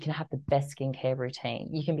You can have the best skincare routine.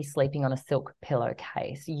 You can be sleeping on a silk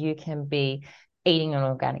pillowcase. You can be eating an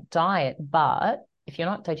organic diet. But if you're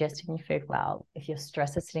not digesting your food well, if your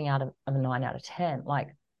stress is sitting out of a 9 out of 10,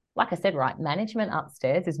 like I said, right, management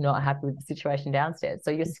upstairs is not happy with the situation downstairs. So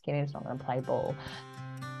your skin is not going to play ball.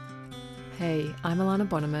 Hey, I'm Alana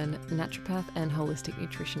Bonneman, naturopath and holistic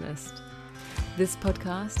nutritionist. This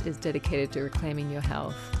podcast is dedicated to reclaiming your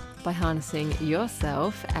health by harnessing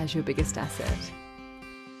yourself as your biggest asset.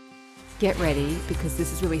 Get ready, because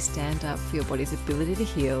this is where we stand up for your body's ability to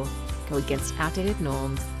heal, go against outdated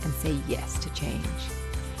norms, and say yes to change,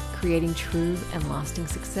 creating true and lasting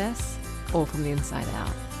success, all from the inside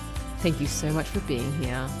out. Thank you so much for being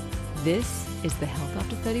here. This is the Health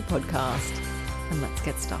After 30 podcast, and let's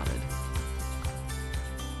get started.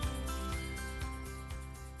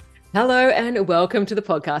 Hello and welcome to the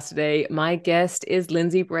podcast today. My guest is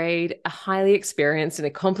Lindsay Braid, a highly experienced and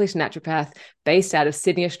accomplished naturopath based out of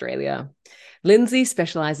Sydney, Australia. Lindsay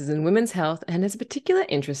specializes in women's health and has a particular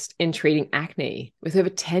interest in treating acne. With over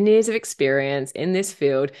 10 years of experience in this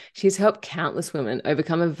field, she's helped countless women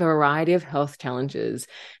overcome a variety of health challenges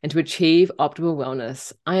and to achieve optimal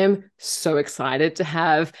wellness. I am so excited to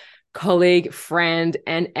have colleague, friend,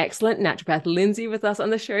 and excellent naturopath Lindsay with us on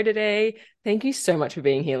the show today. Thank you so much for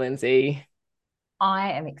being here, Lindsay.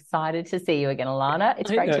 I am excited to see you again, Alana. It's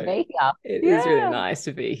great to be here. It is really nice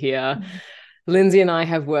to be here. Lindsay and I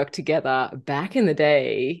have worked together back in the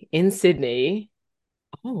day in Sydney.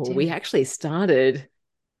 We actually started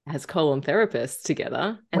as colon therapists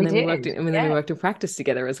together, and then we worked in practice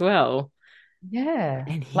together as well. Yeah.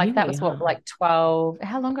 And like that was what, like 12,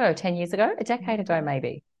 how long ago? 10 years ago? A decade ago,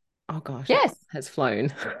 maybe. Oh gosh. Yes. It has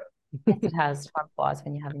flown. Yes, it has. Time flies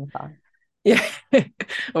when you're having fun. Yeah.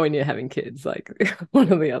 Or when you're having kids, like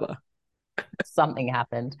one or the other. Something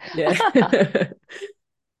happened. Yeah.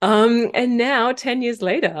 And now 10 years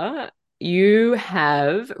later, you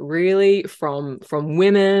have really from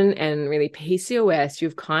women and really PCOS,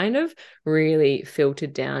 you've kind of really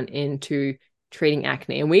filtered down into treating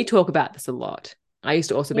acne. And we talk about this a lot. I used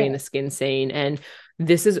to also be in the skin scene, and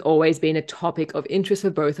this has always been a topic of interest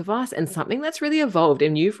for both of us and something that's really evolved,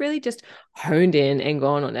 and you've really just honed in and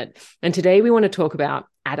gone on it. And today we want to talk about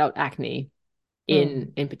adult acne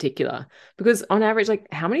in particular, because on average, like,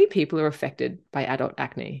 how many people are affected by adult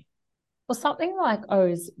acne? Well, something like I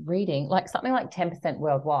was reading, like something like 10%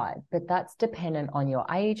 worldwide, but that's dependent on your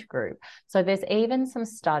age group. So there's even some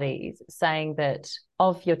studies saying that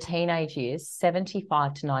of your teenage years,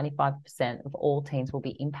 75 to 95% of all teens will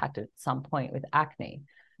be impacted at some point with acne,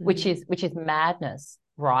 which is madness,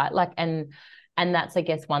 right? Like, and that's, I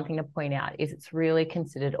guess, one thing to point out is it's really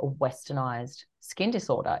considered a westernized skin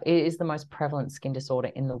disorder. It is the most prevalent skin disorder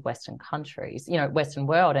in the Western countries, Western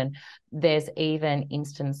world. And there's even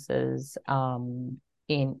instances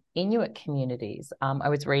in Inuit communities. I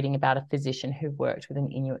was reading about a physician who worked with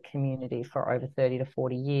an Inuit community for over 30 to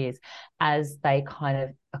 40 years as they kind of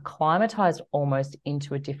acclimatized almost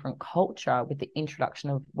into a different culture with the introduction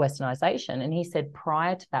of westernization. And he said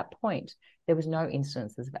prior to that point, there was no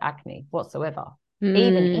incidences of acne whatsoever,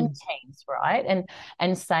 even in teens, right?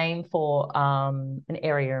 And same for an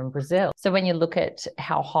area in Brazil. So when you look at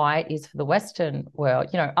how high it is for the Western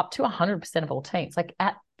world, up to 100% of all teens, like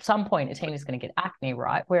at some point a teen is going to get acne,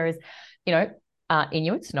 right? Whereas,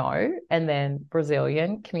 Inuits no, and then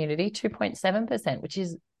Brazilian community 2.7%, which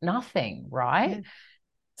is nothing, right? Yeah.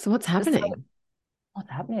 So what's happening?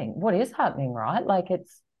 What is happening, right? Like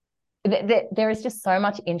there is just so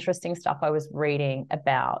much interesting stuff I was reading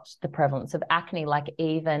about the prevalence of acne, like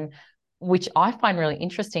even, which I find really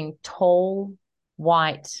interesting, tall,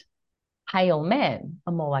 white, pale men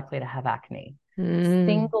are more likely to have acne.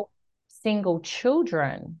 Single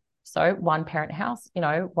children, so one parent house,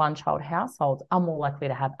 one child households are more likely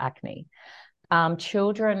to have acne.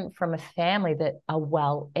 Children from a family that are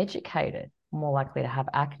well educated, more likely to have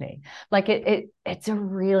acne. Like it's a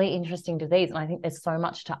really interesting disease. And I think there's so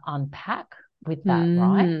much to unpack with that,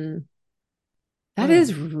 right? That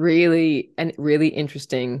is really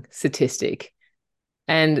interesting statistic.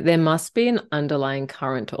 And there must be an underlying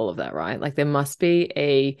current to all of that, right? Like there must be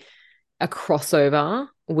a crossover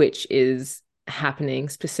which is happening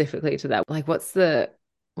specifically to that. Like what's the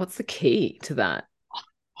key to that?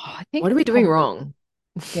 I think what are we doing wrong?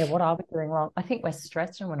 Yeah, what are we doing wrong? I think we're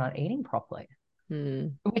stressed and we're not eating properly.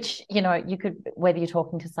 Which, you could, whether you're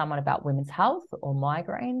talking to someone about women's health or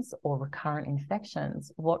migraines or recurrent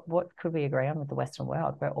infections, what could we agree on with the Western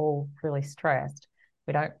world? We're all really stressed.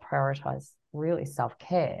 We don't prioritize really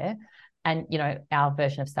self-care. And, our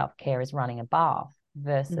version of self-care is running a bath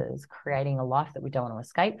versus creating a life that we don't want to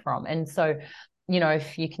escape from. And so,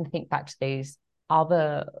 if you can think back to these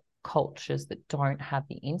other cultures that don't have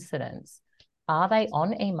the incidents, are they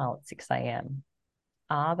on email at 6 a.m.?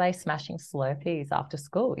 Are they smashing Slurpees after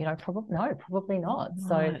school? Probably not.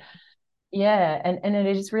 So yeah, and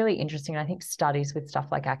it is really interesting. I think studies with stuff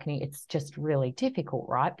like acne, it's just really difficult,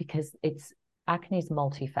 right? Because acne is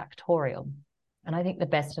multifactorial. And I think the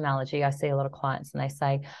best analogy, I see a lot of clients and they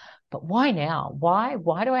say, but why now? Why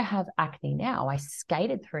do I have acne now? I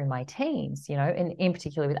skated through my teens, and in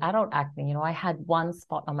particular with adult acne, I had one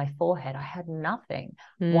spot on my forehead. I had nothing.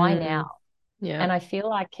 Why now? Yeah. And I feel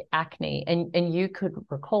like acne, and you could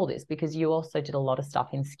recall this because you also did a lot of stuff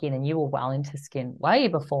in skin and you were well into skin way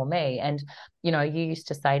before me. And, you used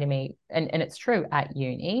to say to me, and it's true, at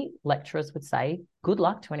uni, lecturers would say, good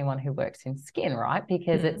luck to anyone who works in skin, right?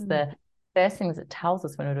 Because it's the first things it tells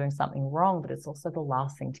us when we're doing something wrong, but it's also the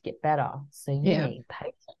last thing to get better. So you need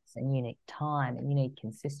patience and you need time and you need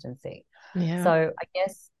consistency. Yeah. So I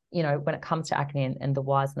guess, when it comes to acne and the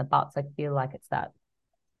whys and the buts, I feel like it's that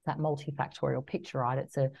multifactorial picture, right?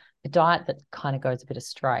 It's a diet that kind of goes a bit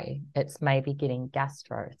astray. It's maybe getting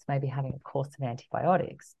gastro. It's maybe having a course of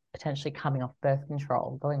antibiotics, potentially coming off birth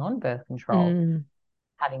control, going on birth control,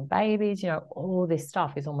 having babies, all this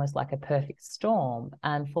stuff is almost like a perfect storm.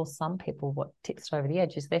 And for some people, what tips over the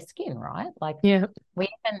edge is their skin, right? Like we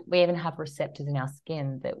even have receptors in our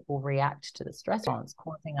skin that will react to the stress response,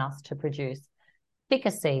 causing us to produce thicker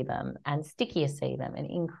sebum and stickier sebum and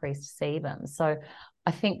increased sebum. So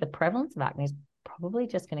I think the prevalence of acne is probably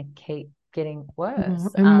just going to keep getting worse.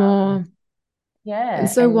 More and more. Yeah. And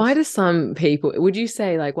so why do some people, would you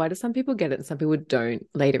say, like, why do some people get it and some people don't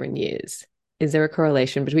later in years? Is there a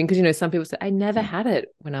correlation between, because, some people say, I never had it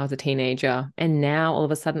when I was a teenager and now all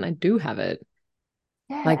of a sudden I do have it.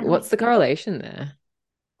 Yeah, like, what's the correlation there?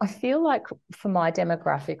 I feel like for my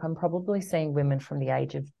demographic, I'm probably seeing women from the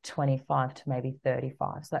age of 25 to maybe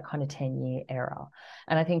 35, so that kind of 10-year era.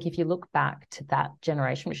 And I think if you look back to that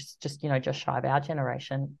generation, which is just shy of our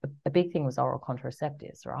generation, a big thing was oral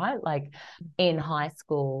contraceptives, right? Like in high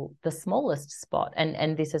school, the smallest spot,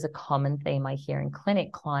 and this is a common theme I hear in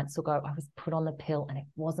clinic, clients will go, I was put on the pill and it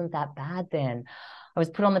wasn't that bad then. I was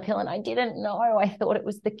put on the pill and I didn't know. I thought it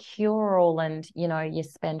was the cure-all. And, you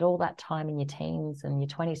spend all that time in your teens and your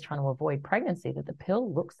 20s trying to avoid pregnancy, that the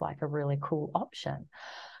pill looks like a really cool option.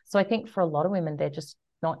 So I think for a lot of women, they're just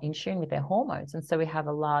not in tune with their hormones. And so we have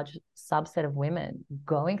a large subset of women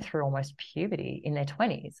going through almost puberty in their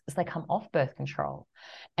 20s as they come off birth control.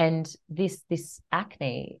 And this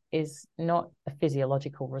acne is not a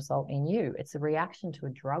physiological result in you. It's a reaction to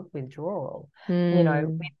a drug withdrawal.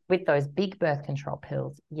 With those big birth control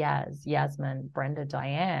pills, Yasmin, Brenda,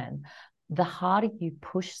 Diane, the harder you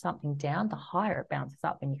push something down, the higher it bounces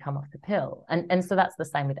up when you come off the pill. And so that's the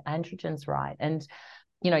same with androgens, right? And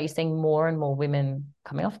you're seeing more and more women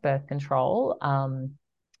coming off birth control,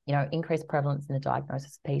 increased prevalence in the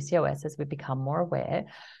diagnosis of PCOS as we become more aware.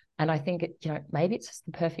 And I think maybe it's just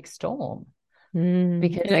the perfect storm.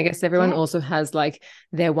 Because, and I guess everyone also has like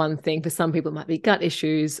their one thing. For some people it might be gut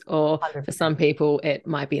issues, or 100%. For some people it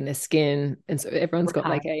might be in their skin. And so everyone's got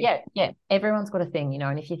like everyone's got a thing,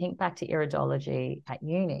 and if you think back to iridology at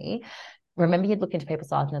uni, remember you'd look into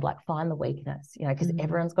people's eyes and they'd like find the weakness, because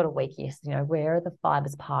everyone's got a weakness, where are the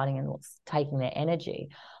fibers parting and what's taking their energy?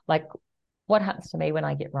 Like what happens to me when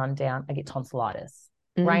I get run down? I get tonsillitis.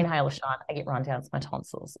 Rain, hail, or shine, I get run down. It's my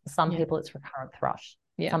tonsils. Some people it's recurrent thrush.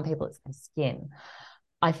 Some people it's the skin.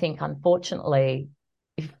 I think, unfortunately,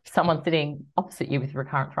 if someone's sitting opposite you with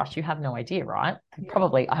recurrent thrush, you have no idea, right?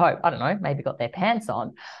 Probably, I hope, I don't know, maybe got their pants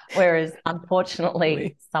on. Whereas,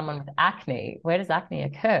 unfortunately, someone with acne, where does acne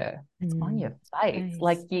occur? It's on your face.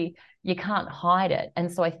 Like you can't hide it.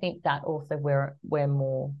 And so I think that also we're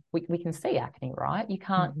more, we can see acne, right? You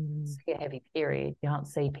can't see a heavy period. You can't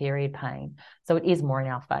see period pain. So it is more in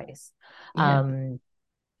our face.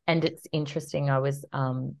 And it's interesting. I was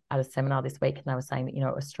at a seminar this week and they were saying that,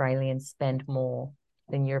 Australians spend more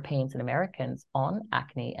than Europeans and Americans on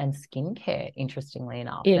acne and skincare, interestingly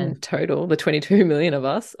enough. In total, the 22 million of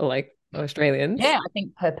us are like Australians. Yeah, I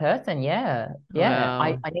think per person. Yeah. Wow.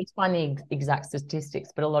 I need to find the exact statistics,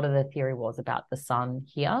 but a lot of the theory was about the sun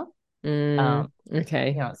here.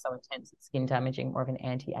 Okay. It's so intense, it's skin damaging, more of an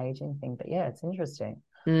anti-aging thing. But yeah, it's interesting.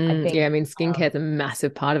 I mean, skincare is a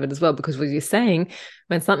massive part of it as well, because what you're saying,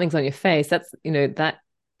 when something's on your face, that's, that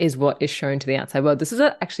is what is shown to the outside world. This is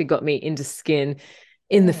what actually got me into skin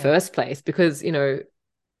in the first place, because,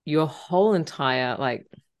 your whole entire like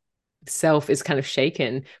self is kind of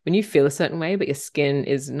shaken when you feel a certain way, but your skin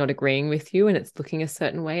is not agreeing with you and it's looking a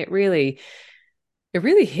certain way. It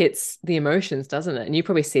really hits the emotions, doesn't it? And you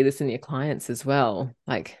probably see this in your clients as well,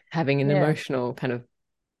 like having an emotional kind of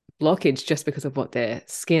blockage just because of what their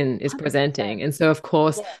skin is 100%. presenting. And so, of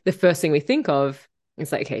course, Yeah, the first thing we think of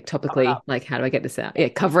is like, okay, cover it topically, up. like, how do I get this out? Yeah. Yeah,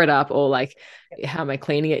 cover it up, or like, Yeah. how am I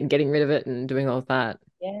cleaning it and getting rid of it and doing all of that?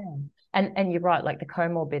 Yeah. And you're right, like the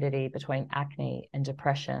comorbidity between acne and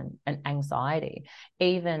depression and anxiety,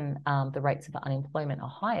 even the rates of unemployment are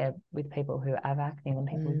higher with people who have acne than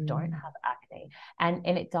people who don't have acne. And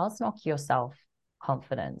it does knock your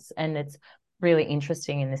self-confidence. And it's really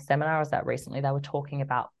interesting in this seminar I was at recently, they were talking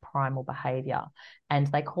about primal behavior and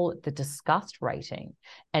they call it the disgust rating.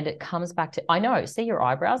 And it comes back to, I know, see your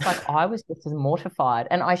eyebrows, like I was just as mortified.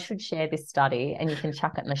 And I should share this study and you can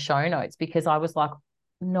chuck it in the show notes because I was like,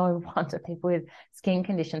 no wonder people with skin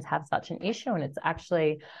conditions have such an issue. And it's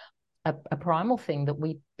actually a primal thing that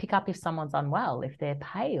we pick up if someone's unwell, if they're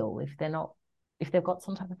pale, if they've got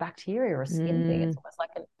some type of bacteria or a skin thing. It's almost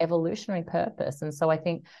like an evolutionary purpose. And so I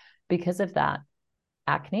think because of that,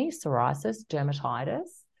 acne, psoriasis, dermatitis,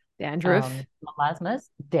 Dandruff. melasmas,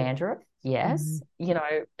 dandruff, yes.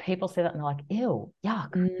 People say that and they're like, ew,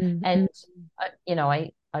 yuck. Mm-hmm. And,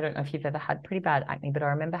 I don't know if you've ever had pretty bad acne, but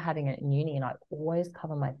I remember having it in uni and I always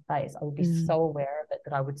cover my face. I would be so aware of it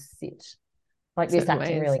that I would sit like this Certain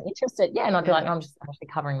acting ways. really interested. Yeah. And I'd be Yeah. like, no, I'm just actually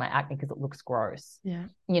covering my acne because it looks gross. Yeah.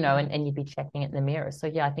 And you'd be checking it in the mirror. So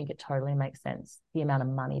yeah, I think it totally makes sense. The amount of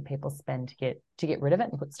money people spend to get rid of it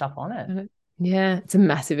and put stuff on it. Yeah. It's a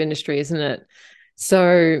massive industry, isn't it?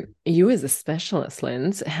 So you as a specialist,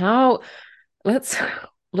 Linz,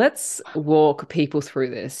 let's walk people through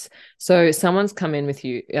this. So someone's come in with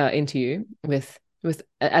you into you with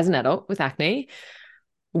as an adult with acne.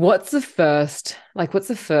 What's the first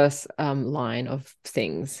line of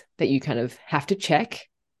things that you kind of have to check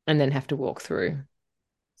and then have to walk through?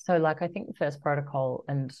 So like I think the first protocol,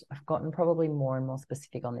 and I've gotten probably more and more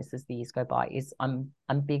specific on this as the years go by, is I'm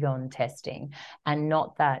big on testing, and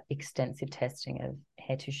not that extensive testing of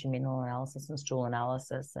hair tissue mineral analysis and stool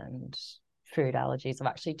analysis and food allergies. I've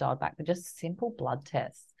actually dialed back, but just simple blood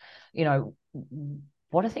tests.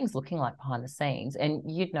 What are things looking like behind the scenes? And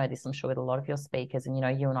you'd know this, I'm sure, with a lot of your speakers. And,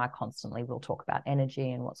 you and I constantly will talk about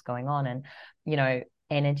energy and what's going on. And,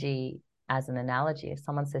 energy as an analogy, if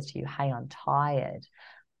someone says to you, hey, I'm tired,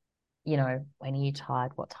 when are you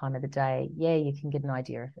tired? What time of the day? Yeah, you can get an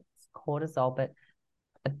idea if it's cortisol, but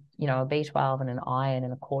a B12 and an iron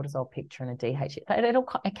and a cortisol picture and a DHA,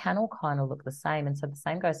 it can all kind of look the same. And so the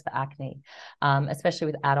same goes for acne, especially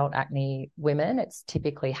with adult acne women. It's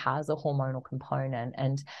typically has a hormonal component,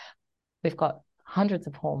 and we've got hundreds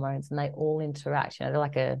of hormones and they all interact. They're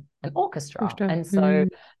like an orchestra. And so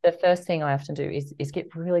the first thing I often do is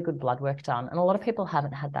get really good blood work done. And a lot of people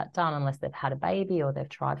haven't had that done unless they've had a baby or they've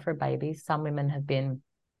tried for a baby. Some women have been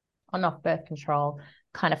on off birth control,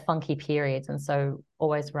 kind of funky periods, and so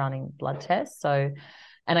always running blood tests. So,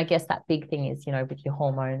 and I guess that big thing is, with your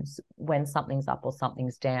hormones, when something's up or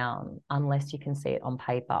something's down, unless you can see it on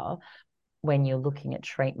paper, when you're looking at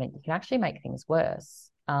treatment, you can actually make things worse.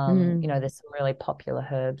 There's some really popular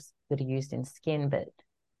herbs that are used in skin, but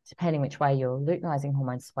depending which way your luteinizing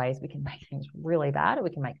hormone sways, we can make things really bad or we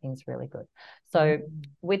can make things really good. So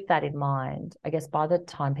with that in mind, I guess by the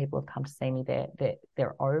time people have come to see me,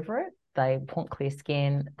 they're over it. They want clear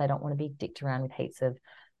skin. They don't want to be dicked around with heaps of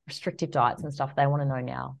restrictive diets and stuff. They want to know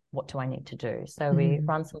now, what do I need to do? So we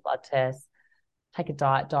run some blood tests, take a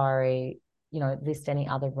diet diary, list any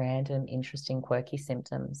other random, interesting, quirky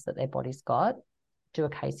symptoms that their body's got, do a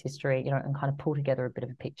case history, and kind of pull together a bit of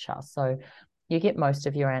a picture. So you get most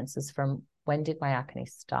of your answers from when did my acne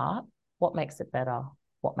start? What makes it better?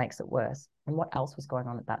 What makes it worse? And what else was going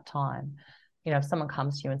on at that time? If someone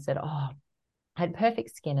comes to you and said, oh, I had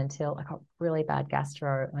perfect skin until I got really bad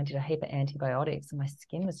gastro and I did a heap of antibiotics and my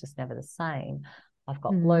skin was just never the same. I've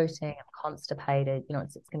got bloating, I'm constipated,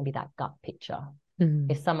 it's going to be that gut picture.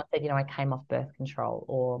 If someone said, I came off birth control,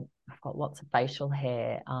 or I've got lots of facial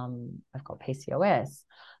hair, I've got PCOS,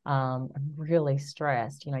 I'm really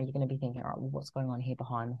stressed, you're going to be thinking, all right, well, what's going on here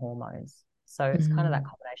behind hormones? So it's kind of that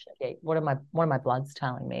combination of, yeah, what are my bloods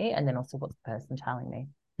telling me? And then also what's the person telling me?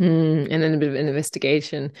 And then a bit of an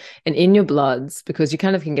investigation. And in your bloods, because you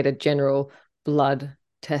kind of can get a general blood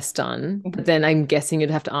test done, but then I'm guessing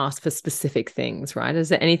you'd have to ask for specific things, right? Is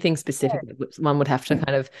there anything specific that one would have to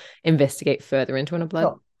kind of investigate further into in a blood?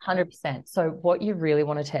 Sure, 100%. So what you really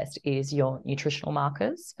want to test is your nutritional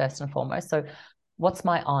markers first and foremost. So what's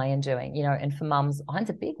my iron doing? And for mums,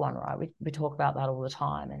 iron's a big one, right? We talk about that all the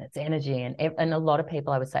time, and it's energy. And a lot of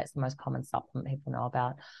people, I would say it's the most common supplement people know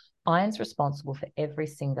about. Iron's responsible for every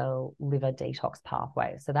single liver detox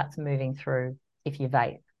pathway. So that's moving through, if you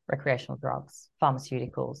vape, recreational drugs,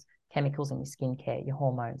 pharmaceuticals, chemicals in your skincare, your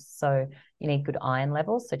hormones. So you need good iron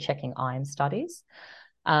levels. So checking iron studies.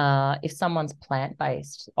 If someone's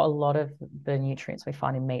plant-based, a lot of the nutrients we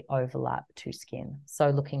find in meat overlap to skin. So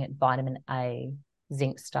looking at vitamin A,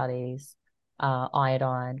 zinc studies,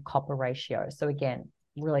 iodine, copper ratio. So again,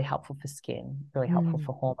 really helpful for skin, really helpful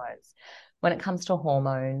for hormones. When it comes to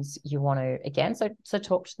hormones, you want to, again, so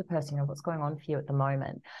talk to the person, what's going on for you at the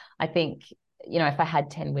moment. I think, if I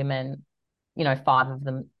had 10 women, 5 of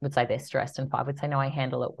them would say they're stressed and 5 would say, no, I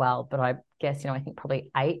handle it well. But I guess, I think probably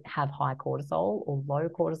 8 have high cortisol or low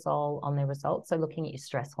cortisol on their results. So looking at your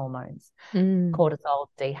stress hormones, cortisol,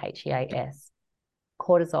 DHEAS.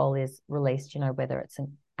 Cortisol is released, whether it's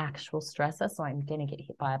an actual stressor, so I'm going to get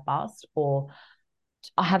hit by a bus, or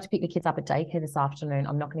I have to pick the kids up at daycare this afternoon,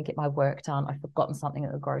 I'm not going to get my work done, I've forgotten something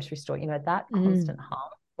at the grocery store. That constant harm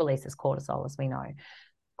releases cortisol, as we know.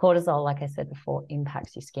 Cortisol, like I said before,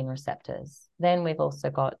 impacts your skin receptors. Then we've also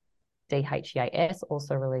got DHEAS,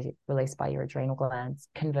 also released by your adrenal glands,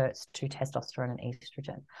 converts to testosterone and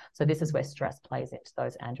estrogen. So this is where stress plays into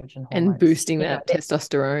those androgen hormones. And boosting that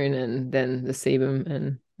testosterone and then the sebum,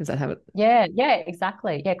 and is that how it? Yeah,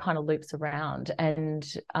 exactly. Yeah, kind of loops around. And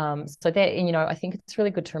so I think it's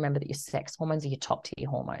really good to remember that your sex hormones are your top tier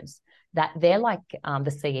hormones, that they're like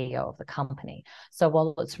the CEO of the company. So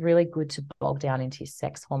while it's really good to bog down into your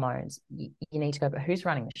sex hormones, you need to go, but who's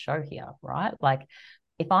running the show here, right? Like,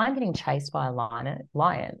 if I'm getting chased by a lion,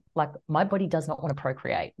 like my body does not want to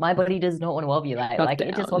procreate. My body does not want to ovulate.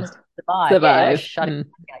 It just wants to survive.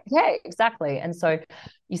 Yeah, exactly. And so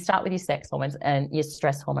you start with your sex hormones and your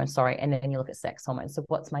stress hormones, and then you look at sex hormones. So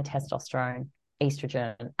what's my testosterone,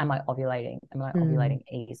 estrogen? Am I ovulating? Am I ovulating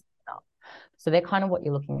easy enough? So they're kind of what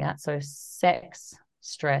you're looking at. So sex,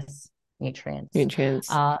 stress, nutrients.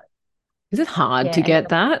 Is it hard to get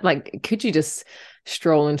that? Like, could you just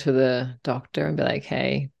stroll into the doctor and be like,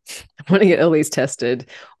 hey, I want to get all these tested?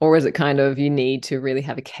 Or is it kind of you need to really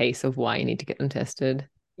have a case of why you need to get them tested?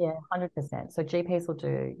 Yeah, 100%. So GPs will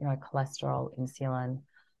do, cholesterol, insulin.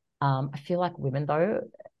 I feel like women, though,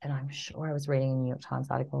 and I'm sure I was reading a New York Times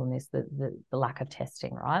article on this, the lack of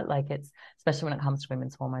testing, right? Like, it's, especially when it comes to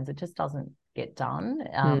women's hormones, it just doesn't get done.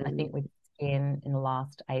 I think with in the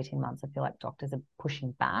last 18 months, I feel like doctors are pushing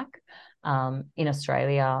back. In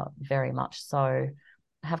Australia, very much so.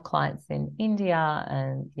 I have clients in India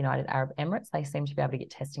and United Arab Emirates. They seem to be able to get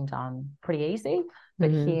testing done pretty easy. But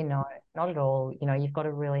here, no, not at all. You've got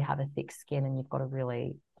to really have a thick skin, and you've got to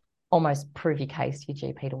really almost prove your case to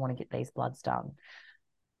your GP to want to get these bloods done.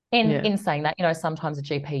 In saying that, sometimes a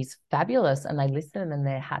GP is fabulous and they listen and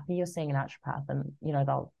they're happy you're seeing a naturopath, and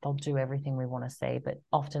they'll do everything we want to see. But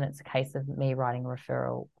often it's a case of me writing a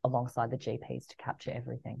referral alongside the GPs to capture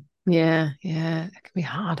everything. Yeah, it can be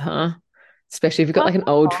hard, huh? Especially if you've got like an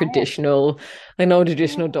old traditional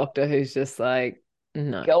doctor who's just like,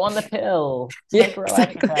 no, go on the pill.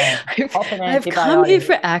 Exactly. I've come here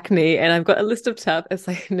for acne and I've got a list of tabs. It's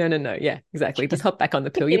like, no. Yeah, exactly. Just hop back on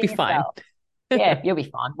the pill. You'll be fine. Yeah, you'll be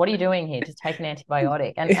fine. What are you doing here? Just take an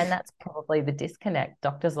antibiotic. And that's probably the disconnect.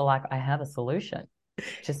 Doctors are like, I have a solution.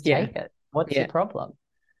 Just take it. What's your problem?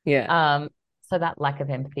 Yeah. So that lack of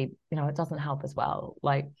empathy, it doesn't help as well.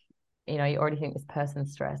 Like, you already think this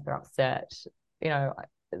person's stressed, they're upset,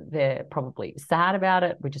 they're probably sad about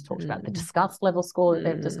it. We just talked about the disgust level score that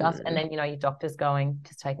they've discussed. And then, your doctor's going,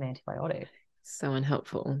 just take an antibiotic. So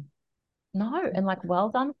unhelpful. No, and like, well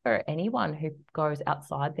done for anyone who goes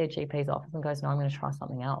outside their GP's office and goes, no, I'm going to try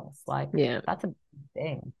something else. Like, that's a big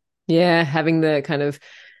thing. Yeah, having the kind of,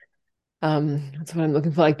 that's what I'm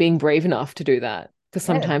looking for, like being brave enough to do that. Because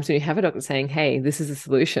sometimes when you have a doctor saying, hey, this is a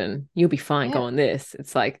solution, you'll be fine, go on this.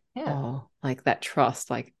 It's like, oh, like that trust,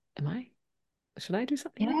 like, should I do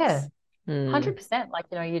something else? 100%. Like,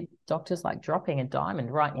 your doctor's like dropping a diamond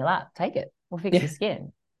right in your lap. Take it. We'll fix your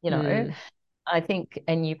skin, I think,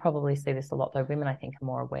 and you probably see this a lot, though, women, I think, are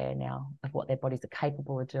more aware now of what their bodies are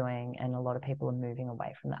capable of doing. And a lot of people are moving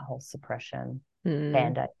away from that whole suppression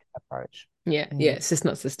band-aid approach. Yeah, it's just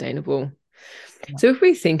not sustainable. No. So if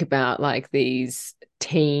we think about like these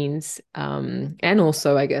teens, and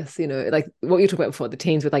also, I guess, like what you talked about before, the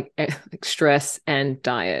teens with like stress and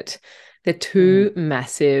diet, they're two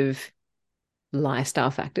massive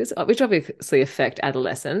lifestyle factors, which obviously affect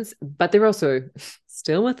adolescence, but they're also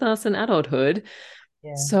still with us in adulthood.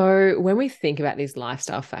 So when we think about these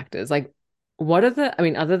lifestyle factors, like what are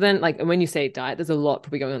other than like, when you say diet, there's a lot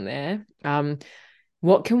probably going on there.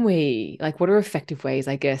 What are effective ways,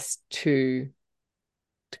 I guess, to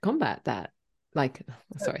combat that? Like,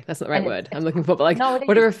 sorry, that's not the right word I'm looking for, but like,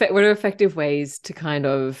 what are effective ways to kind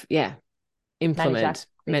of, implement,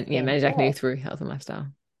 manage acne through health and lifestyle?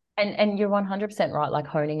 And you're 100% right, like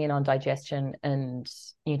honing in on digestion and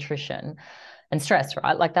nutrition. and stress,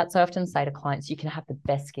 right? Like that's I often say to clients, you can have the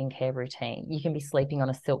best skincare routine. You can be sleeping on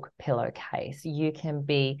a silk pillowcase. You can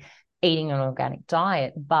be eating an organic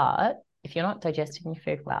diet. But if you're not digesting your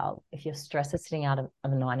food well, if your stress is sitting out of a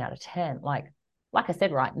 9 out of 10, like I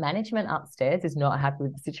said, right, management upstairs is not happy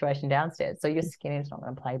with the situation downstairs. So your skin is not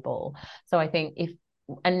going to play ball. So I think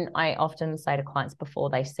and I often say to clients before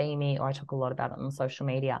they see me, or I talk a lot about it on social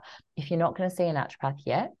media, if you're not going to see a naturopath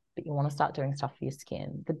yet, but you want to start doing stuff for your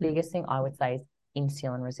skin, the biggest thing I would say is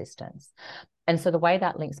insulin resistance. And so the way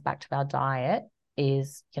that links back to our diet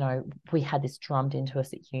is, we had this drummed into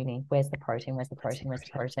us at uni. Where's the protein? Where's the protein? Where's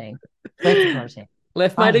the protein? Where's the protein?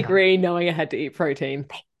 Left my degree knowing I had to eat protein.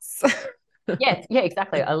 Thanks. Yeah,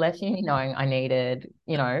 exactly. I left uni knowing I needed,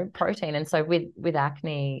 protein. And so with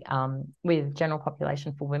acne, with general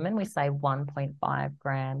population for women, we say 1.5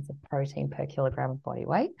 grams of protein per kilogram of body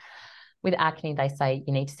weight. With acne, they say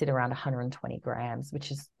you need to sit around 120 grams,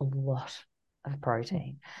 which is a lot of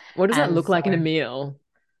protein. What does that look like in a meal?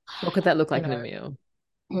 What could that look like in a meal?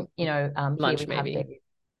 Lunch, here we maybe. have these.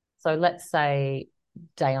 So let's say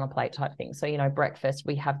day on a plate type thing. So, breakfast,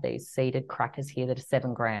 we have these seeded crackers here that are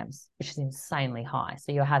 7 grams, which is insanely high.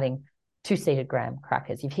 So you're having 2 seeded gram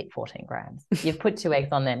crackers. You've hit 14 grams. You've put 2 eggs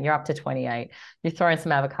on them. You're up to 28. You're throwing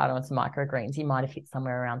some avocado and some microgreens. You might have hit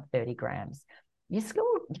somewhere around 30 grams. You've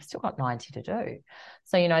still got 90 to do.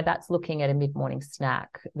 So, that's looking at a mid-morning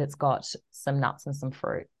snack that's got some nuts and some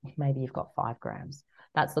fruit. Maybe you've got 5 grams.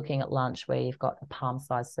 That's looking at lunch where you've got a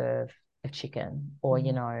palm-sized serve of chicken or,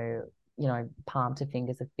 palm to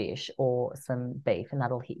fingers of fish or some beef, and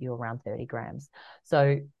that'll hit you around 30 grams.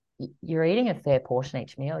 So you're eating a fair portion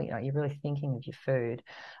each meal. You're really thinking of your food.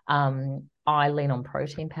 I lean on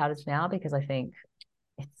protein powders now because I think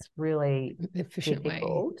it's really efficient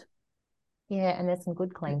difficult. Way. Yeah, and there's some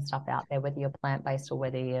good clean stuff out there, whether you're plant-based or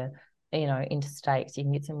whether you're, into steaks. You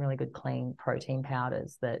can get some really good clean protein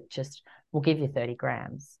powders that just will give you 30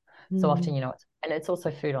 grams. So often, and it's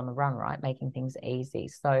also food on the run, right? Making things easy.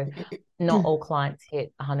 So not all clients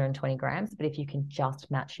hit 120 grams, but if you can just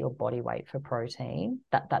match your body weight for protein,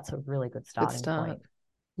 that's a really good starting point.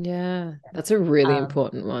 Yeah, that's a really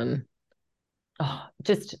important one. Oh,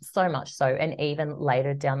 just so much so. And even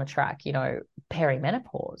later down the track,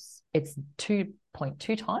 perimenopause, it's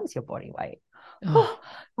 2.2 times your body weight. Oh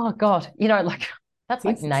God. That's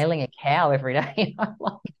like nailing a cow every day.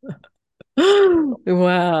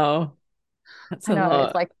 Wow. That's a lot.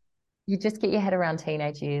 It's like you just get your head around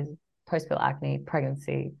teenage years, post-pill acne,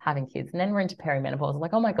 pregnancy, having kids, and then we're into perimenopause.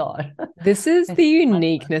 Like, oh my God. This is the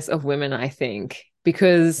uniqueness of women, I think,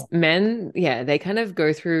 because men, they kind of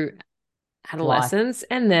go through adolescence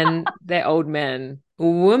and then they're old men.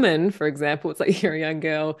 Women, for example, it's like you're a young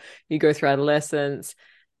girl, you go through adolescence,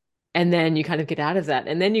 and then you kind of get out of that.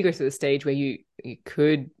 And then you go through the stage where you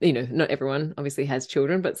could, not everyone obviously has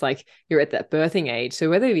children, but it's like you're at that birthing age. So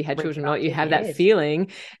whether you had children or not, you have that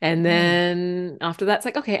feeling. And then after that, it's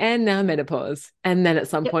like, okay, and now menopause. And then at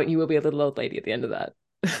some point you will be a little old lady at the end of that.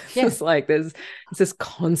 It's like it's this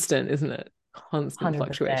constant, isn't it? Constant 100%.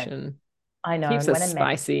 Fluctuation. I know. Keeps us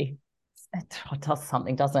spicy. It does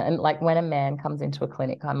something, doesn't it? And like when a man comes into a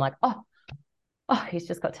clinic, I'm like, oh, he's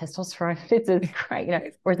just got testosterone. It's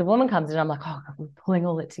great, Whereas a woman comes in, I'm like, oh, God, we're pulling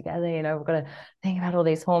all it together. We've got to think about all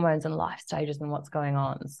these hormones and life stages and what's going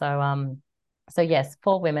on. So yes,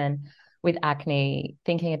 for women with acne,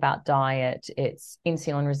 thinking about diet, it's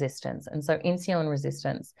insulin resistance. And so insulin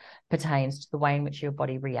resistance pertains to the way in which your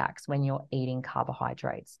body reacts when you're eating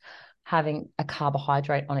carbohydrates. Having a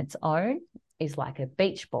carbohydrate on its own is like a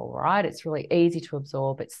beach ball, right? It's really easy to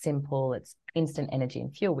absorb. It's simple. It's instant energy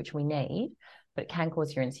and fuel, which we need, but it can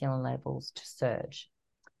cause your insulin levels to surge.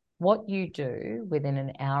 What you do within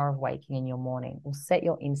an hour of waking in your morning will set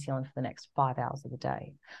your insulin for the next 5 hours of the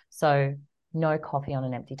day. So no coffee on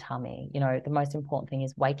an empty tummy. The most important thing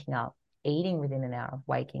is waking up, eating within an hour of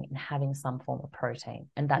waking and having some form of protein.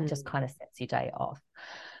 And that just kind of sets your day off.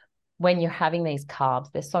 When you're having these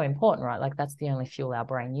carbs, they're so important, right? Like that's the only fuel our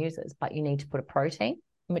brain uses, but you need to put a protein,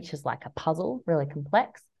 which is like a puzzle, really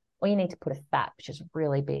complex, or you need to put a fat, which is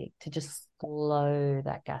really big, to just slow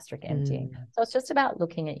that gastric emptying. So it's just about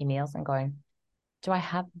looking at your meals and going, do I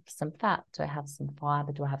have some fat? Do I have some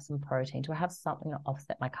fiber? Do I have some protein? Do I have something to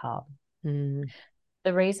offset my carb?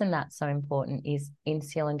 The reason that's so important is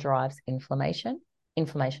insulin drives inflammation.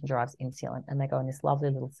 Inflammation drives insulin, and they go in this lovely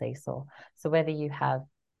little seesaw. So whether you have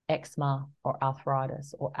eczema or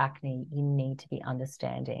arthritis or acne, you need to be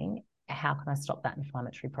understanding how can I stop that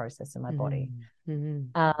inflammatory process in my body.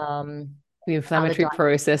 The inflammatory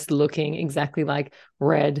process looking exactly like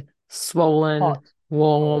red, swollen, hot,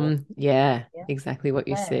 warm. Yeah, exactly what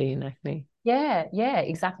you see in acne. Yeah,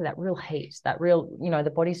 exactly. That real heat, that real, the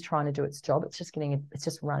body's trying to do its job. It's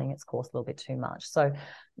just running its course a little bit too much. So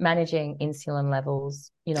managing insulin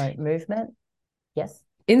levels, movement. Yes.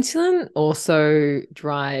 Insulin also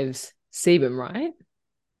drives sebum, right?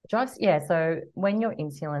 Drives, yeah. So when your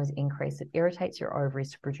insulin is increased, it irritates your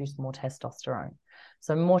ovaries to produce more testosterone.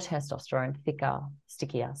 So more testosterone, thicker,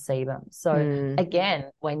 stickier sebum. So again,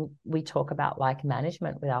 when we talk about like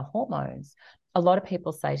management with our hormones, a lot of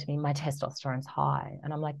people say to me, my testosterone's high.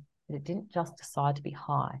 And I'm like, it didn't just decide to be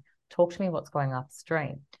high. Talk to me what's going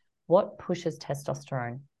upstream. What pushes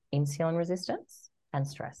testosterone? Insulin resistance and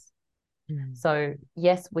stress. So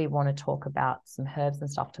yes, we want to talk about some herbs and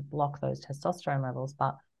stuff to block those testosterone levels,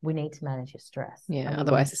 but we need to manage your stress. Yeah,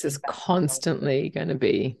 otherwise it's just constantly going to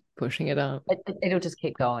be pushing it up. It'll just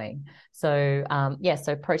keep going. So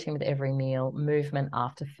so protein with every meal, movement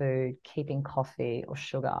after food, keeping coffee or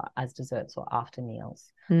sugar as desserts or after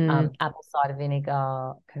meals. Apple cider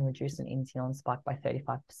vinegar can reduce an insulin spike by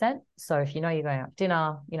 35%. So if you're going out to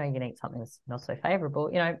dinner, you can eat something that's not so favorable,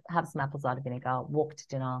 have some apple cider vinegar, walk to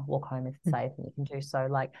dinner, walk home if it's safe, and you can do so,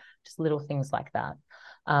 like just little things like that.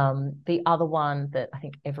 The other one that I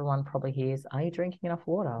think everyone probably hears, are you drinking enough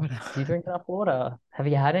water? Do you drink enough water? Have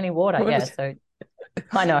you had any water? Yeah. So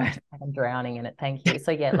I know I'm drowning in it. Thank you.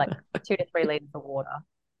 So yeah, like 2 to 3 liters of water.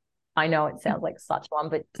 I know it sounds like such one,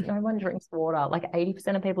 but no one drinks water. Like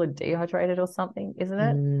 80% of people are dehydrated or something, isn't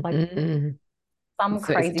it? Like some it's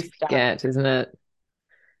so crazy easy to stuff. forget, isn't it?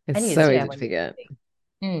 It's And so easy to forget.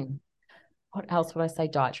 What else would I say?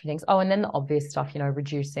 Dietary things. Oh, and then the obvious stuff,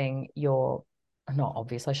 reducing your, not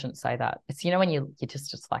obvious, I shouldn't say that. It's, when you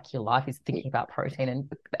just like your life is thinking about protein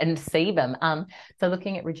and sebum. So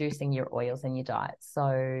looking at reducing your oils in your diet.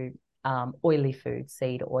 So oily foods,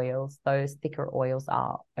 seed oils, those thicker oils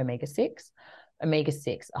are omega-6.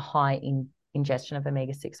 Omega-6, a high ingestion of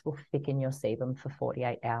omega-6 will thicken your sebum for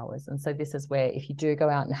 48 hours. And so this is where if you do go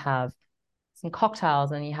out and have some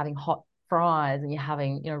cocktails and you're having hot fries and you're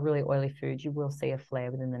having, really oily food, you will see a flare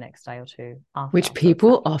within the next day or two after. Which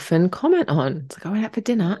people often comment on. It's like, I went out for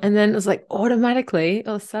dinner and then it's like automatically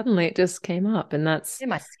or suddenly it just came up, and that's... Yeah,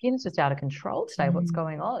 my skin's just out of control today. What's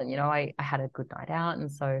going on? I had a good night out,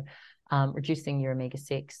 and so reducing your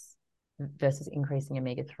omega-6 versus increasing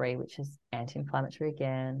omega-3, which is anti-inflammatory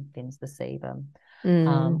again, thins the sebum.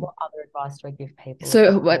 What other advice do I give people?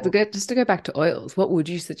 So just to go back to oils, what would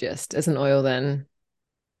you suggest as an oil then?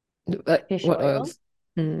 Fish what oil. oils?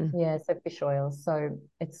 Yeah, so fish oil. So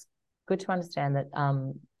it's good to understand that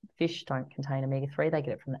fish don't contain omega-3. They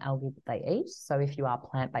get it from the algae that they eat. So if you are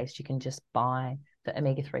plant-based, you can just buy the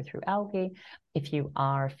omega-3 through algae. If you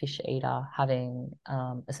are a fish eater, having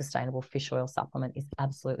a sustainable fish oil supplement is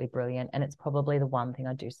absolutely brilliant. And it's probably the one thing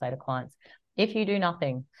I do say to clients, if you do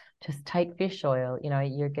nothing, just take fish oil.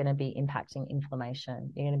 You're going to be impacting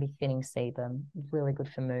inflammation. You're going to be thinning sebum, really good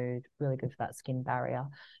for mood, really good for that skin barrier.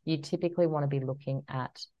 You typically want to be looking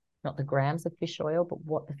at not the grams of fish oil, but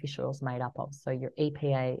what the fish oil is made up of. So your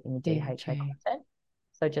EPA and your DHA content.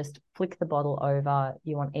 So just flick the bottle over.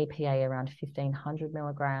 You want EPA around 1,500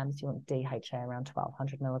 milligrams. You want DHA around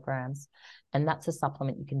 1,200 milligrams. And that's a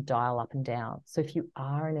supplement you can dial up and down. So if you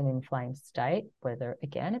are in an inflamed state, whether,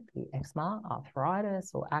 again, it be eczema,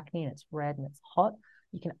 arthritis, or acne, and it's red and it's hot,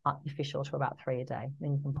 you can up your fish oil to about 3 a day.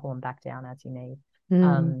 Then you can pull them back down as you need.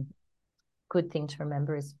 Good thing to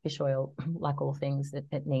remember is fish oil, like all things,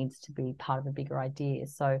 it needs to be part of a bigger idea.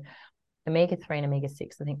 So omega-3 and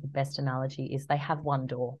omega-6, I think the best analogy is they have one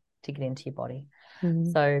door to get into your body.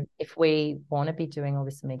 So if we want to be doing all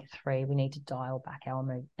this omega-3, we need to dial back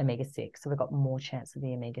our omega-6. So we've got more chance of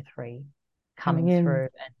the omega-3 coming through.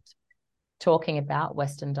 And talking about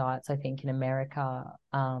Western diets, I think in America,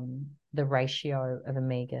 the ratio of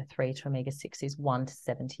omega-3 to omega-6 is 1 to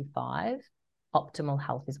 75. Optimal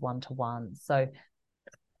health is 1 to 1. So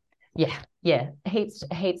heaps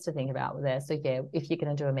to think about there. So yeah, if you're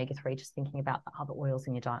going to do omega-3, just thinking about the other oils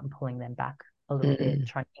in your diet and pulling them back a little bit,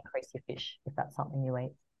 trying to increase your fish if that's something you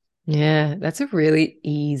eat. Yeah, that's a really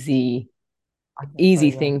easy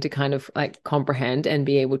thing to kind of like comprehend and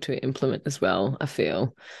be able to implement as well, I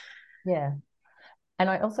feel. Yeah.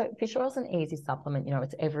 And fish oil is an easy supplement.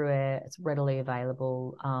 It's everywhere. It's readily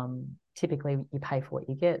available. Typically you pay for what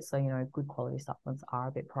you get. So, good quality supplements are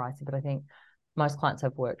a bit pricey, but I think most clients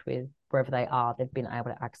I've worked with, wherever they are, they've been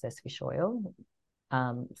able to access fish oil.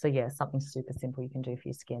 So yeah, something super simple you can do for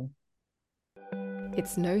your skin.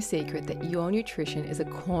 It's no secret that your nutrition is a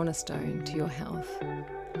cornerstone to your health.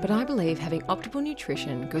 But I believe having optimal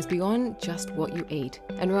nutrition goes beyond just what you eat,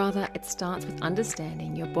 and rather it starts with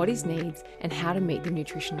understanding your body's needs and how to meet them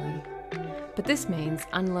nutritionally. But this means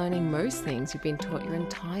unlearning most things you've been taught your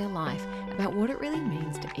entire life about what it really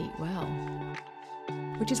means to eat well.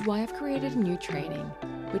 Which is why I've created a new training,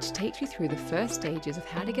 which takes you through the first stages of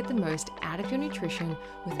how to get the most out of your nutrition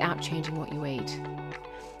without changing what you eat.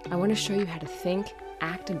 I want to show you how to think,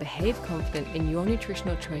 act, and behave confident in your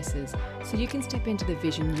nutritional choices so you can step into the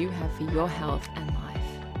vision you have for your health and life.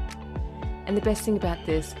 And the best thing about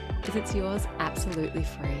this is it's yours absolutely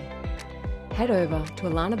free. Head over to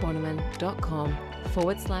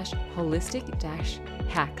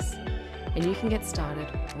alanaboneman.com/holistic-hacks and you can get started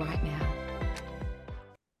right now.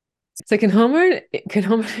 So can hormone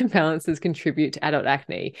imbalances contribute to adult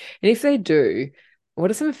acne? And if they do,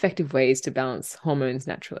 what are some effective ways to balance hormones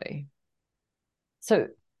naturally? So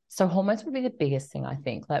hormones would be the biggest thing, I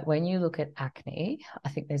think. Like when you look at acne, I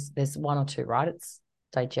think there's one or two, right? It's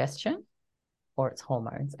digestion or it's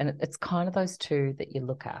hormones. And it's kind of those two that you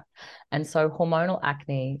look at. And so hormonal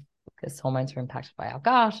acne, because hormones are impacted by our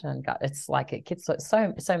gut, and it's like it gets so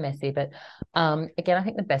messy. But again, I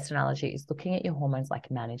think the best analogy is looking at your hormones like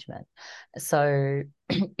management. So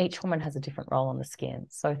each hormone has a different role on the skin.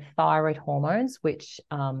 So thyroid hormones, which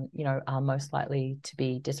are most likely to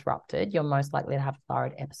be disrupted. You're most likely to have a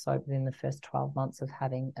thyroid episode within the first 12 months of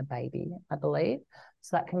having a baby, I believe.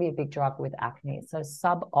 So that can be a big driver with acne. So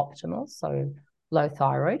suboptimal, so low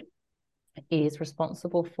thyroid, is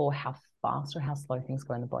responsible for how fast or how slow things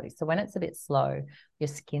go in the body. So when it's a bit slow, your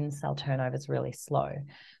skin cell turnover is really slow.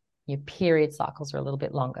 Your period cycles are a little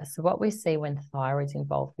bit longer. So what we see when thyroid's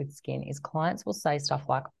involved with skin is clients will say stuff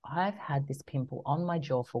like, I've had this pimple on my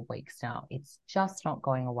jaw for weeks now. It's just not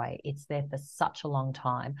going away. It's there for such a long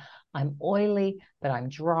time. I'm oily, but I'm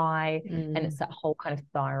dry. And it's that whole kind of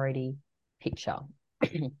thyroidy picture.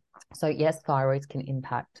 So yes, thyroids can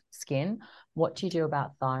impact skin. What do you do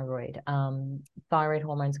about thyroid? Thyroid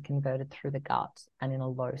hormones are converted through the gut and in a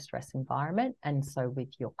low stress environment, and so with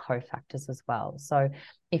your cofactors as well. So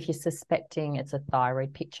if you're suspecting it's a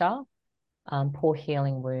thyroid picture, poor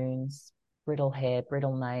healing wounds, brittle hair,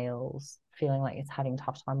 brittle nails, feeling like it's having a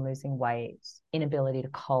tough time losing weight, inability to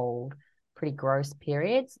cold, pretty gross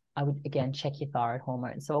periods, I would, again, check your thyroid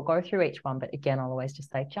hormones. So I'll go through each one, but again, I'll always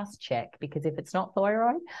just say, just check, because if it's not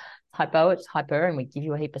thyroid, it's hyper, and we give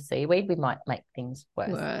you a heap of seaweed, we might make things worse.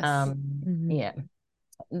 Yeah.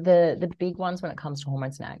 The big ones when it comes to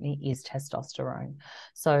hormones and acne is testosterone.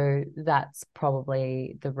 So that's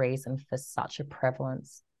probably the reason for such a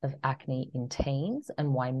prevalence of acne in teens,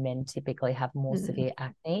 and why men typically have more severe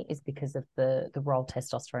acne is because of the role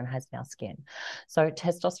testosterone has in our skin. So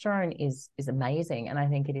testosterone is amazing, and I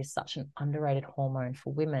think it is such an underrated hormone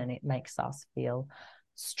for women. It makes us feel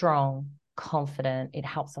strong, confident. It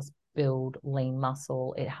helps us build lean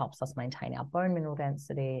muscle. It helps us maintain our bone mineral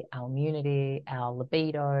density, our immunity, our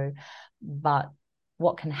libido. But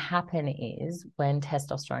what can happen is when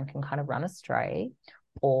testosterone can kind of run astray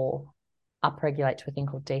or upregulate to a thing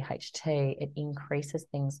called DHT, it increases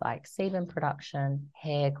things like sebum production,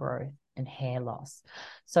 hair growth, and hair loss.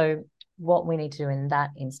 So what we need to do in that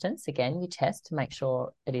instance, again, you test to make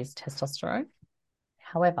sure it is testosterone.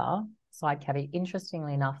 However, side caveat,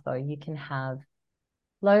 interestingly enough, though, you can have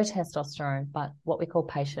low testosterone, but what we call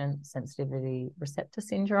patient sensitivity receptor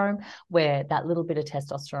syndrome, where that little bit of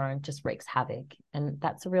testosterone just wreaks havoc. And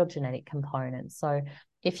that's a real genetic component. So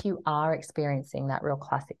if you are experiencing that real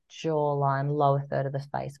classic jawline, lower third of the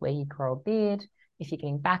face where you grow a beard, if you're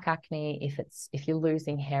getting back acne, if you're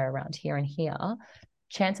losing hair around here and here,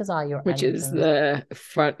 chances are your which androgens, is the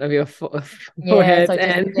front of your forehead. So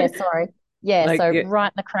right in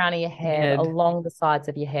the crown of your head, along the sides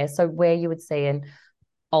of your hair. So where you would see an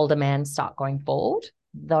older man start going bald,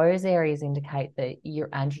 those areas indicate that your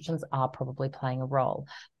androgens are probably playing a role.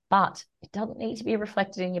 But it doesn't need to be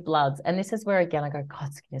reflected in your bloods. And this is where, again, I go,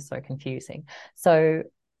 God, skin is so confusing. So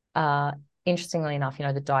interestingly enough,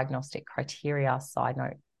 the diagnostic criteria, side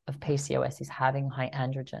note, of PCOS is having high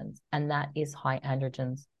androgens. And that is high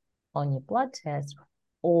androgens on your blood test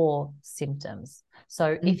or symptoms.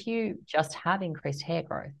 So if you just have increased hair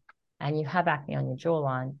growth and you have acne on your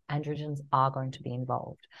jawline, androgens are going to be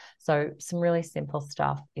involved. So some really simple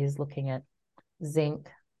stuff is looking at zinc,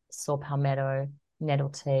 saw palmetto, nettle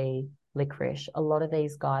tea, licorice. A lot of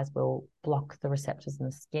these guys will block the receptors in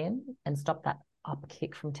the skin and stop that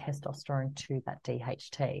upkick from testosterone to that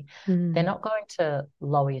DHT. They're not going to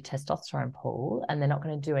lower your testosterone pool, and they're not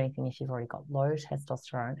going to do anything if you've already got low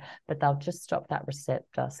testosterone, but they'll just stop that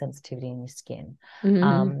receptor sensitivity in your skin.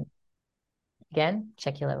 Again,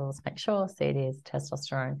 check your levels, make sure, see it is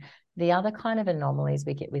testosterone. The other kind of anomalies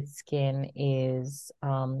we get with skin is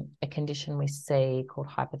a condition we see called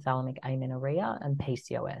hypothalamic amenorrhea and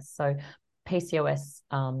PCOS. So PCOS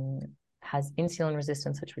has insulin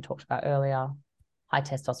resistance, which we talked about earlier, high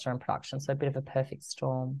testosterone production, so a bit of a perfect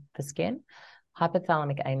storm for skin.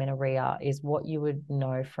 Hypothalamic amenorrhea is what you would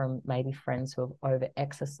know from maybe friends who have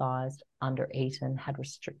over-exercised, under-eaten, had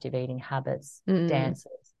restrictive eating habits,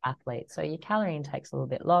 dancers, athletes. So your calorie intake's a little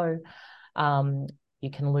bit low. You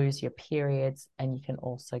can lose your periods, and you can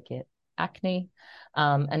also get acne.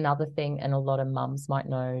 Another thing, and a lot of mums might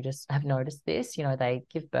have noticed this, they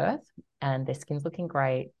give birth and their skin's looking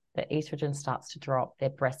great. The estrogen starts to drop. They're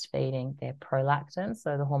breastfeeding. Their prolactin,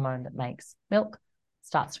 so the hormone that makes milk,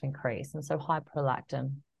 starts to increase. And so high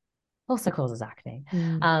prolactin also causes acne.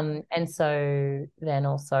 And so then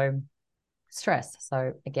also stress.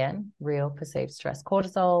 So again, real perceived stress.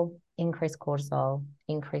 Cortisol, increased sebum,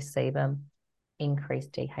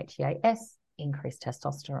 increased DHEAS, increased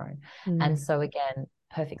testosterone. And so again,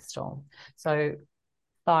 perfect storm. So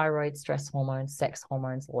thyroid, stress hormones, sex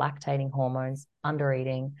hormones, lactating hormones,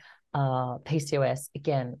 undereating, PCOS,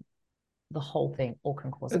 again, the whole thing all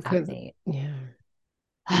can cause acne. Yeah.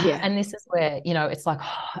 And this is where, it's like,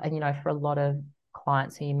 and, for a lot of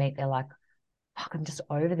clients who you meet, they're like, fuck, I'm just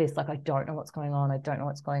over this. Like, I don't know what's going on.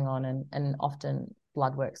 And often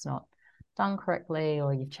blood work's not done correctly,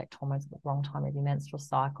 or you've checked hormones at the wrong time of your menstrual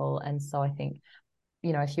cycle. And so I think,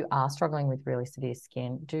 if you are struggling with really severe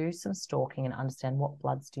skin, do some stalking and understand what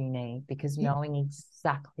bloods do you need, because knowing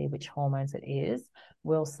exactly which hormones it is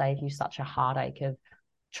will save you such a heartache of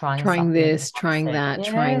trying this, trying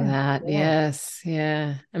that. Yes.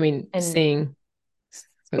 Yeah. I mean, seeing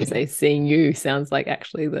you sounds like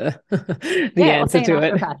actually the answer to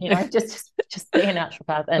it. Just be a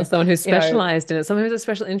naturopath, and someone who's specialized in it, someone who has a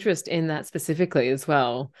special interest in that specifically as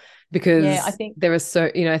well, because I think there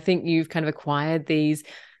are I think you've kind of acquired these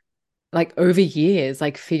like over years,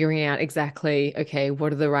 like figuring out exactly, okay,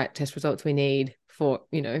 what are the right test results we need for,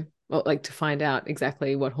 like to find out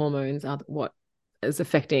exactly what hormones are, what is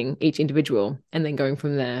affecting each individual, and then going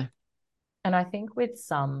from there. And I think with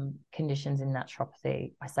some conditions in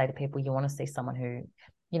naturopathy, I say to people, you want to see someone who,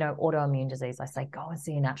 autoimmune disease, I say, go and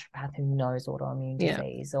see a naturopath who knows autoimmune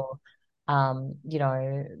disease, or,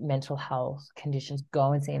 mental health conditions,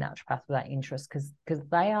 go and see a naturopath with that interest, because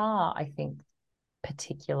they are, I think,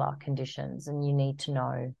 particular conditions, and you need to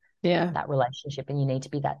know that relationship, and you need to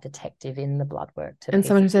be that detective in the blood work and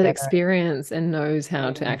someone who's had experience and knows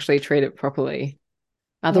how to actually treat it properly.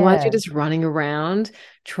 Otherwise, you're just running around,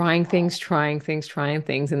 trying things,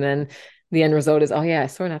 and then the end result is, oh yeah, I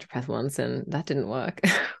saw a naturopath once and that didn't work.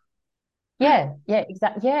 Yeah,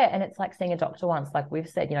 exactly. Yeah, and it's like seeing a doctor once. Like we've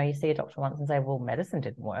said, you see a doctor once and say, well, medicine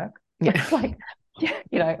didn't work. Yeah. Like,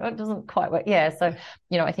 it doesn't quite work. Yeah, so,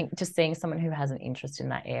 I think just seeing someone who has an interest in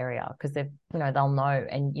that area, because they'll know,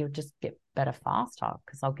 and you'll just get better faster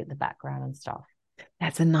because they'll get the background and stuff.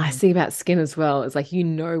 That's a nice thing about skin as well. It's like,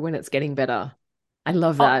 when it's getting better. I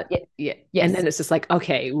love that. Yeah. Yes. And then it's just like,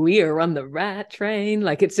 okay, we are on the right train.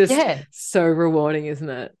 Like, it's just so rewarding, isn't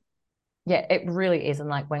it? Yeah, it really is. And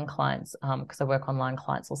like when clients, because I work online,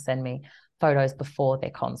 clients will send me photos before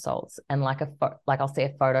their consults, and like I'll see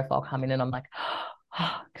a photo file come in, and I'm like,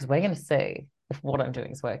 because we're going to see if what I'm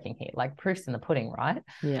doing is working here. Like, proof's in the pudding, right?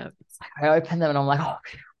 Yeah. It's like I open them and I'm like,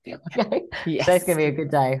 okay, yes, today's going to be a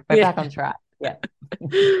good day. We're back on track. Yeah.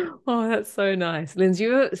 Oh, that's so nice. Lindsay,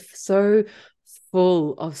 you're so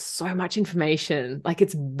full of so much information. Like,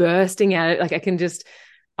 it's bursting out. Like,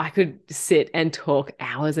 I could sit and talk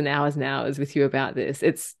hours and hours and hours with you about this.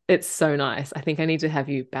 It's so nice. I think I need to have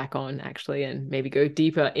you back on actually, and maybe go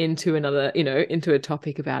deeper into another, into a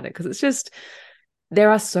topic about it, because it's just,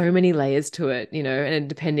 there are so many layers to it, and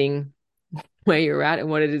depending where you're at and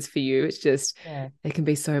what it is for you, it's just, there can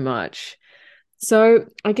be so much. So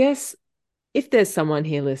I guess if there's someone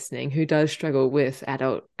here listening who does struggle with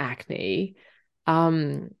adult acne,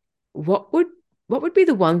 what would be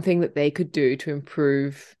the one thing that they could do to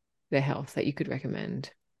improve their health that you could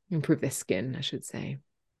recommend? Improve their skin, I should say.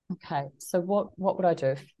 Okay. So what would I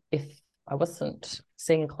do if I wasn't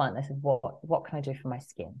seeing a client? They said, what can I do for my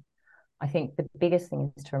skin? I think the biggest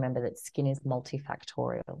thing is to remember that skin is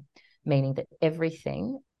multifactorial, meaning that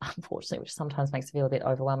everything, unfortunately, which sometimes makes it feel a bit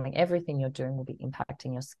overwhelming, everything you're doing will be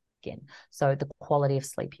impacting your skin. So the quality of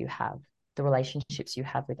sleep you have, the relationships you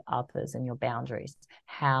have with others, and your boundaries,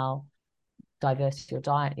 how diverse your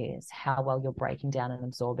diet is, how well you're breaking down and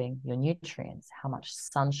absorbing your nutrients, how much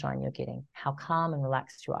sunshine you're getting, how calm and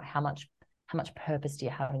relaxed you are, how much purpose do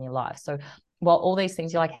you have in your life. So while all these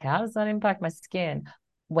things, you're like, how does that impact my skin?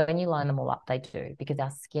 When you line them all up, they do, because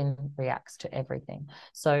our skin reacts to everything.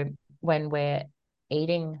 So when we're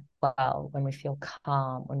eating well, when we feel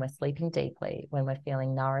calm, when we're sleeping deeply, when we're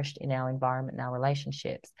feeling nourished in our environment and our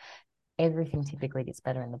relationships, everything typically gets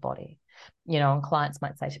better in the body. And clients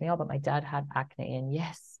might say to me, oh, but my dad had acne. And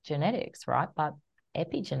yes, genetics, right? But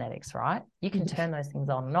epigenetics, right? You can turn those things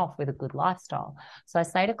on and off with a good lifestyle. So I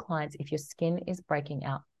say to clients, if your skin is breaking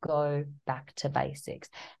out, go back to basics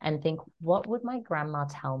and think, what would my grandma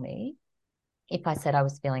tell me if I said I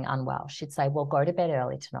was feeling unwell? She'd say, well, go to bed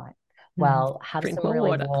early tonight. Well, have Drink some more really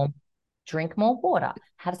water. warm, drink more water,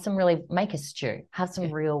 make a stew, have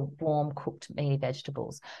some real warm cooked meaty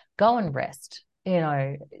vegetables, go and rest.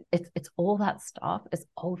 It's all that stuff, as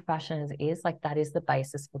old fashioned as it is, like that is the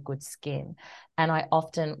basis for good skin. And I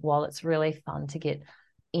often, while it's really fun to get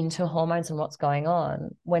into hormones and what's going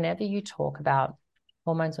on, whenever you talk about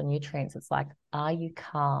hormones or nutrients, it's like, are you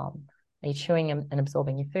calm? Are you chewing and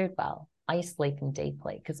absorbing your food well? Are you sleeping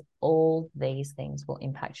deeply? Because all these things will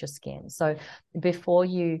impact your skin. So before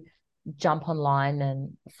you jump online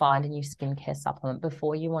and find a new skincare supplement,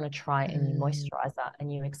 before you want to try a new moisturizer, a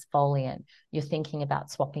new exfoliant, you're thinking about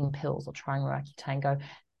swapping pills or trying Roaccutane, go,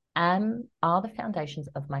 are the foundations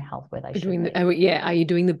of my health where they should be? Are you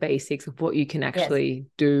doing the basics of what you can actually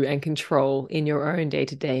do and control in your own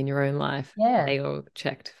day-to-day, in your own life? Yeah. They all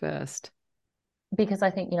checked first. Because I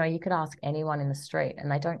think, you could ask anyone in the street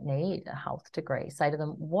and they don't need a health degree. Say to them,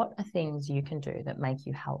 what are things you can do that make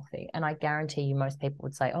you healthy? And I guarantee you most people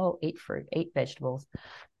would say, oh, eat fruit, eat vegetables,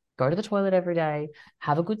 go to the toilet every day,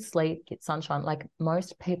 have a good sleep, get sunshine. Like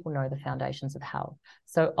most people know the foundations of health.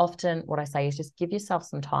 So often what I say is just give yourself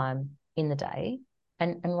some time in the day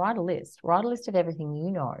and write a list. Write a list of everything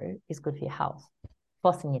you know is good for your health.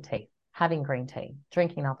 Flossing your teeth, having green tea,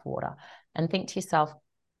 drinking enough water, and think to yourself,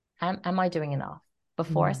 am I doing enough?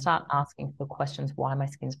 Before I start asking for questions, why my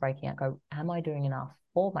skin's breaking out, go, am I doing enough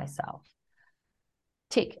for myself?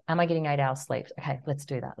 Tick, am I getting 8 hours sleep? Okay, let's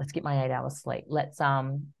do that. Let's get my 8 hours sleep. Let's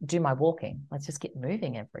do my walking. Let's just get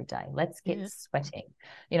moving every day. Let's get sweating.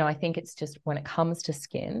 I think it's just when it comes to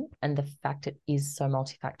skin and the fact it is so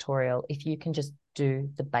multifactorial, if you can just do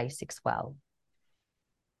the basics well.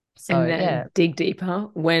 So and then dig deeper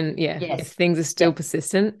when, if things are still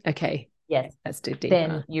persistent, okay. Yes. Let's dig deeper.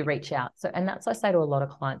 Then you reach out. So, and that's, I say to a lot of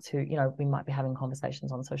clients who, we might be having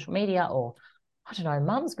conversations on social media or, I don't know,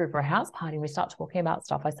 mum's group or a house party, and we start talking about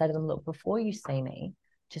stuff. I say to them, look, before you see me,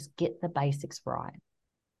 just get the basics right.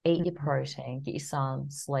 Eat your protein, get your sun,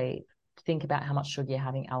 sleep, think about how much sugar you're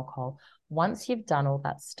having, alcohol. Once you've done all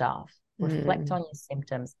that stuff, reflect on your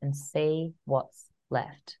symptoms and see what's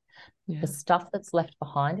left. The stuff that's left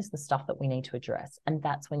behind is the stuff that we need to address. And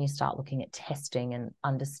that's when you start looking at testing and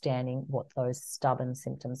understanding what those stubborn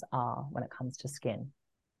symptoms are when it comes to skin.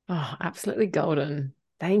 Oh, absolutely golden.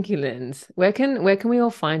 Thank you, Linz. Where can we all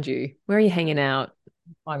find you? Where are you hanging out?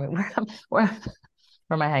 I mean, where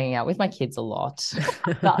am I hanging out? With my kids a lot.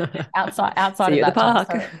 But outside See of you that at the park.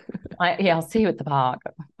 time. I'll see you at the park.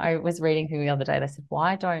 I was reading through the other day. They said,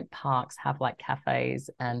 why don't parks have like cafes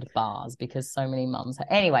and bars? Because so many mums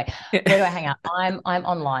anyway, where do I hang out? I'm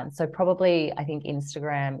online. So probably I think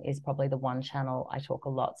Instagram is probably the one channel I talk a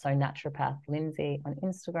lot. So naturopath Lindsay on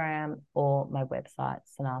Instagram, or my website,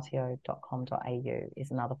 sonatio.com.au is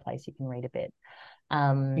another place you can read a bit.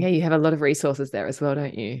 You have a lot of resources there as well,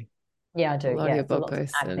 don't you? Yeah, I do. A lot of your blog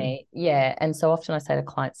posts. Acne. And so often I say to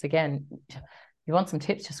clients, again, you want some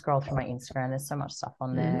tips, just scroll through my Instagram. There's so much stuff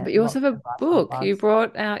on there. But you also have a book. You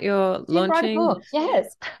brought out your launching. Write a book?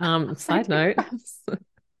 Yes. Side note.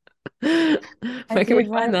 Where can we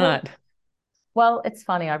find that? Well, it's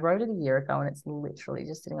funny. I wrote it a year ago and it's literally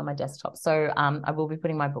just sitting on my desktop. So I will be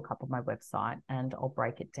putting my book up on my website and I'll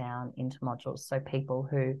break it down into modules so people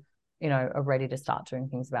who, are ready to start doing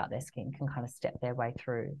things about their skin can kind of step their way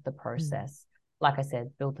through the process. Like I said,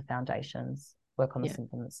 build the foundations, work on the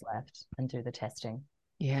symptom that's left, and do the testing.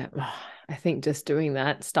 Yeah. I think just doing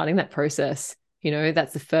that, starting that process,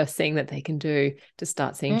 that's the first thing that they can do to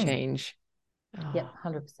start seeing change. Yeah,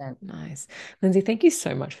 100%. Nice. Lindsay, thank you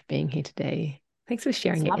so much for being here today. Thanks for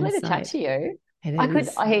sharing your insight. It's lovely to chat to you. It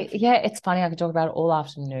is. It's funny. I could talk about it all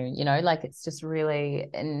afternoon, like it's just really,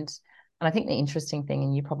 and I think the interesting thing,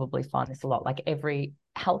 and you probably find this a lot, like every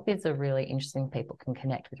health is a really interesting people can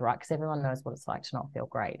connect with, right? Because everyone knows what it's like to not feel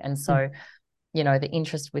great. And so, the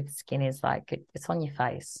interest with skin is like, it's on your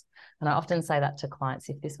face. And I often say that to clients,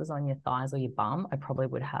 if this was on your thighs or your bum, I probably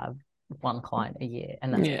would have one client a year,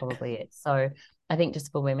 and that's probably it. So I think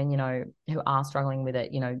just for women, who are struggling with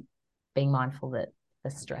it, being mindful that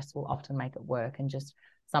the stress will often make it work, and just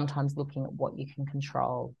sometimes looking at what you can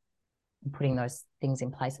control and putting those things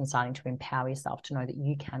in place and starting to empower yourself to know that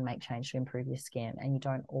you can make change to improve your skin, and you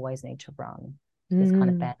don't always need to run this kind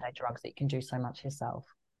of band-aid drugs, that you can do so much yourself.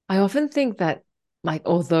 I often think that, like,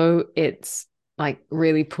 although it's like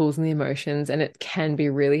really pulls in the emotions, and it can be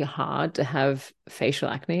really hard to have facial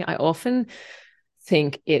acne. I often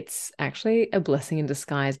think it's actually a blessing in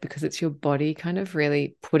disguise because it's your body kind of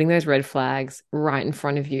really putting those red flags right in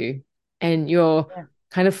front of you, and you're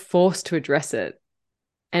kind of forced to address it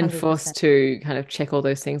and 100%. forced to kind of check all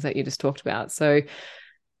those things that you just talked about. So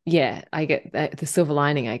yeah, I get that, the silver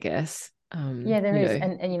lining, I guess. Yeah, there is.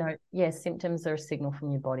 And you know, yeah, symptoms are a signal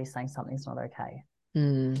from your body saying something's not okay.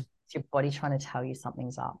 It's your body trying to tell you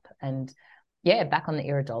something's up. And yeah, back on the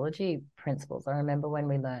iridology principles, I remember when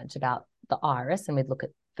we learned about the iris and we'd look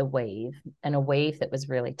at the weave, and a weave that was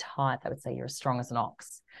really tight, they would say you're as strong as an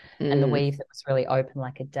ox. And the weave that was really open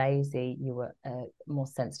like a daisy, you were a more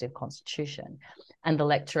sensitive constitution. And the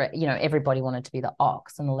lecturer, you know, everybody wanted to be the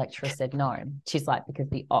ox, and the lecturer said no. She's like, because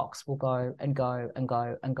the ox will go and go and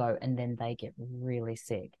go and go, and then they get really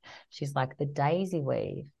sick. She's like, the daisy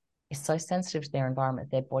weave is so sensitive to their environment,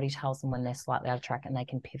 their body tells them when they're slightly out of track, and they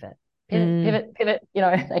can pivot, you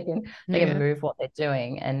know, they can move what they're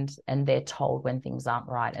doing, and they're told when things aren't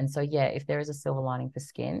right. And so yeah, if there is a silver lining for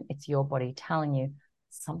skin, it's your body telling you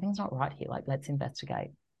something's not right here, like let's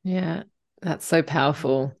investigate. Yeah, that's so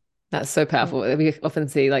powerful. That's so powerful. We often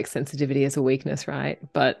see like sensitivity as a weakness, right?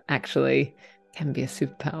 But actually can be a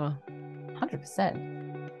superpower. 100%.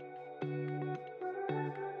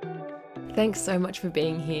 Thanks so much for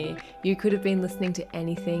being here. You could have been listening to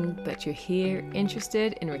anything, but you're here,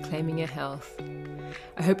 interested in reclaiming your health.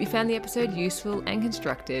 I hope you found the episode useful and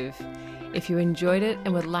constructive. If you enjoyed it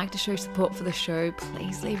and would like to show support for the show,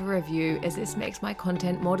 please leave a review, as this makes my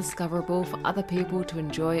content more discoverable for other people to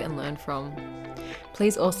enjoy and learn from.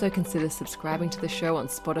 Please also consider subscribing to the show on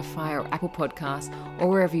Spotify or Apple Podcasts, or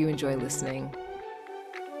wherever you enjoy listening.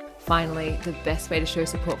 Finally, the best way to show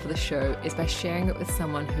support for the show is by sharing it with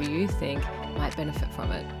someone who you think might benefit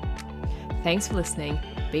from it. Thanks for listening,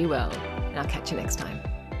 be well, and I'll catch you next time.